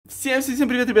Всем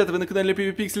привет, ребята, вы на канале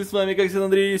pchpixel, с вами как всегда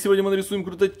Андрей, и сегодня мы нарисуем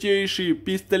крутотейший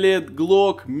пистолет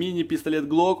GLOCK, мини-пистолет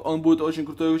GLOCK, он будет очень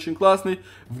крутой и очень классный,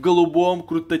 в голубом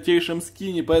крутотейшем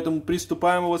скине, поэтому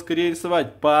приступаем его скорее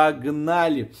рисовать,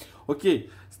 погнали! Окей,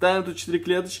 ставим тут 4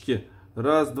 клеточки,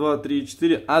 раз, два, три,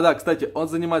 4, да, кстати, он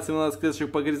занимает 17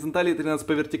 клеточек по горизонтали и 13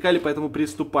 по вертикали, поэтому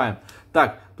приступаем.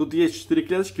 Так, тут есть 4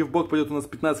 клеточки, в бок пойдет у нас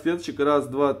 15 клеточек, раз,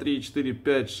 два, три, 4,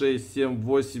 5, 6, 7,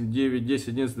 8, 9, 10,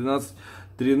 11, 12,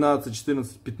 13,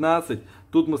 14, 15.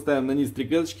 Тут мы ставим на низ 3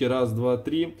 клеточки, раз, два,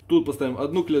 три. Тут поставим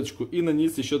одну клеточку и на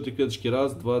низ еще 3 клеточки,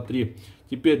 раз, два, три.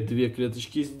 Теперь 2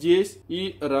 клеточки здесь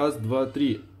и раз, два,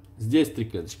 три. Здесь 3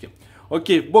 клеточки.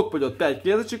 Окей, в бок пойдет 5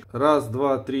 клеточек, раз,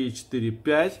 два, три, 4,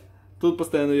 5. Тут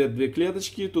поставим наверх 2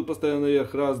 клеточки, тут поставим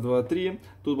наверх раз, два, три,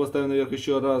 тут поставим наверх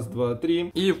еще раз, два, три.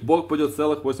 И в бок пойдет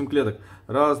целых 8 клеток.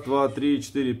 Раз, два, три,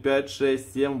 4, 5,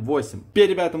 6, 7, 8.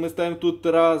 Теперь, ребята, мы ставим тут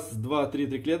раз, два, три,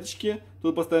 3 клеточки.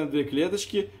 Тут поставим 2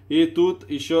 клеточки. И тут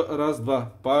еще раз,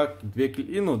 два, по 2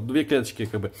 клеточки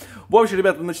как бы. В общем,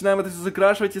 ребята, начинаем это все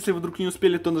закрашивать. Если вы вдруг не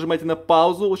успели, то нажимайте на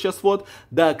паузу. Вот сейчас вот,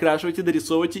 докрашивайте,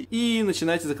 дорисовывайте и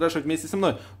начинайте закрашивать вместе со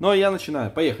мной. Но я начинаю.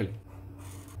 Поехали.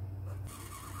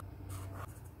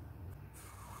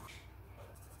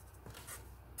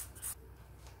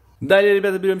 Далее,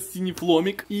 ребята, берем синий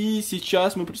фломик. И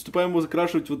сейчас мы приступаем его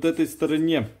закрашивать вот этой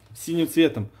стороне синим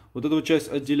цветом. Вот эту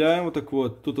часть отделяем вот так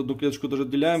вот. Тут одну клеточку тоже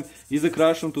отделяем. И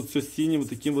закрашиваем тут все синим вот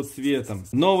таким вот цветом.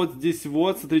 Но вот здесь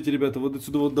вот, смотрите, ребята, вот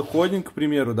отсюда вот доходим, к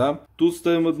примеру, да. Тут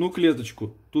ставим одну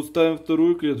клеточку. Тут ставим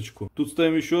вторую клеточку. Тут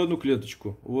ставим еще одну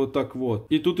клеточку. Вот так вот.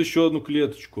 И тут еще одну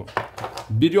клеточку.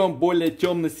 Берем более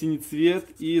темно-синий цвет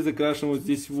и закрашиваем вот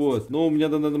здесь вот. Но у меня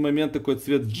на данный момент такой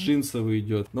цвет джинсовый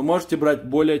идет. Но можете брать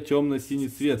более темно-синий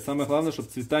цвет. Самое главное, чтобы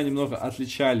цвета немного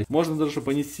отличались. Можно даже,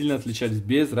 чтобы они сильно отличались.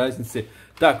 Без разницы.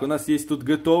 Так, у нас есть тут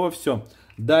готово все.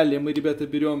 Далее мы, ребята,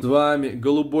 берем с вами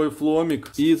голубой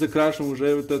фломик и закрашиваем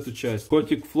уже вот эту часть.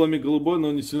 Хоть и фломик голубой, но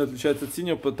он не сильно отличается от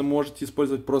синего, поэтому можете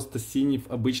использовать просто синий,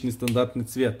 обычный стандартный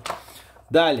цвет.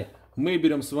 Далее мы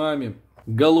берем с вами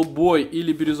голубой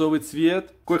или бирюзовый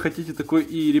цвет. Какой хотите, такой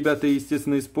и, ребята,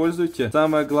 естественно, используйте.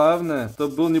 Самое главное,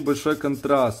 чтобы был небольшой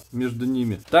контраст между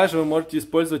ними. Также вы можете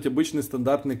использовать обычные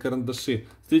стандартные карандаши.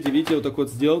 Смотрите, видите, я вот так вот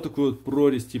сделал такую вот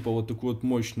прорезь, типа вот такую вот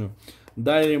мощную.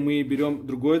 Далее мы берем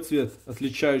другой цвет,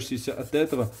 отличающийся от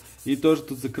этого, и тоже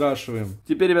тут закрашиваем.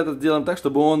 Теперь, ребята, сделаем так,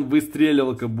 чтобы он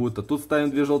выстреливал как будто. Тут ставим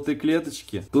 2 желтые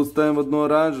клеточки, тут ставим одну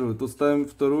оранжевую, тут ставим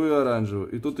вторую оранжевую,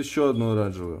 и тут еще одну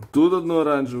оранжевую. Тут одну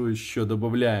оранжевую еще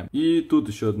добавляем, и тут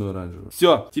еще одну оранжевую.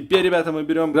 Все, теперь, ребята, мы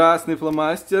берем красный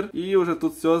фломастер, и уже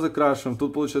тут все закрашиваем.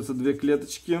 Тут получается 2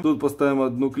 клеточки, тут поставим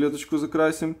одну клеточку,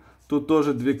 закрасим. Тут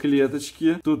тоже 2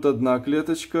 клеточки, тут одна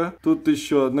клеточка, тут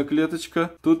еще одна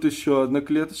клеточка, тут еще одна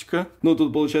клеточка. Ну,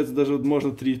 тут получается даже вот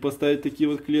можно 3 поставить такие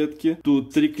вот клетки.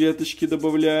 Тут 3 клеточки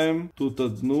добавляем, тут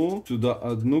одну, сюда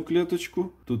одну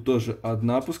клеточку, тут тоже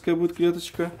одна пускай будет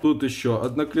клеточка. Тут еще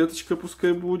одна клеточка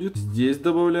пускай будет. Здесь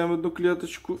добавляем одну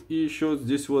клеточку и еще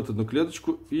здесь вот одну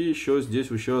клеточку и еще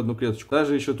здесь еще одну клеточку.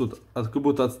 Даже еще тут как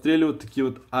будто отстреливают такие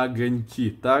вот огоньки,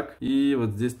 так? И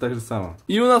вот здесь так же самое.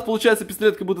 И у нас получается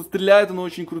пистолет как будто стреляет. Он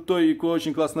очень крутой и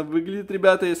очень классно выглядит,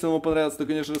 ребята. Если вам понравилось, то,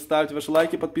 конечно же, ставьте ваши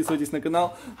лайки, подписывайтесь на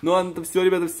канал. Ну а на этом все,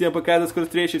 ребята. Всем пока, до скорой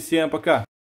встречи, всем пока.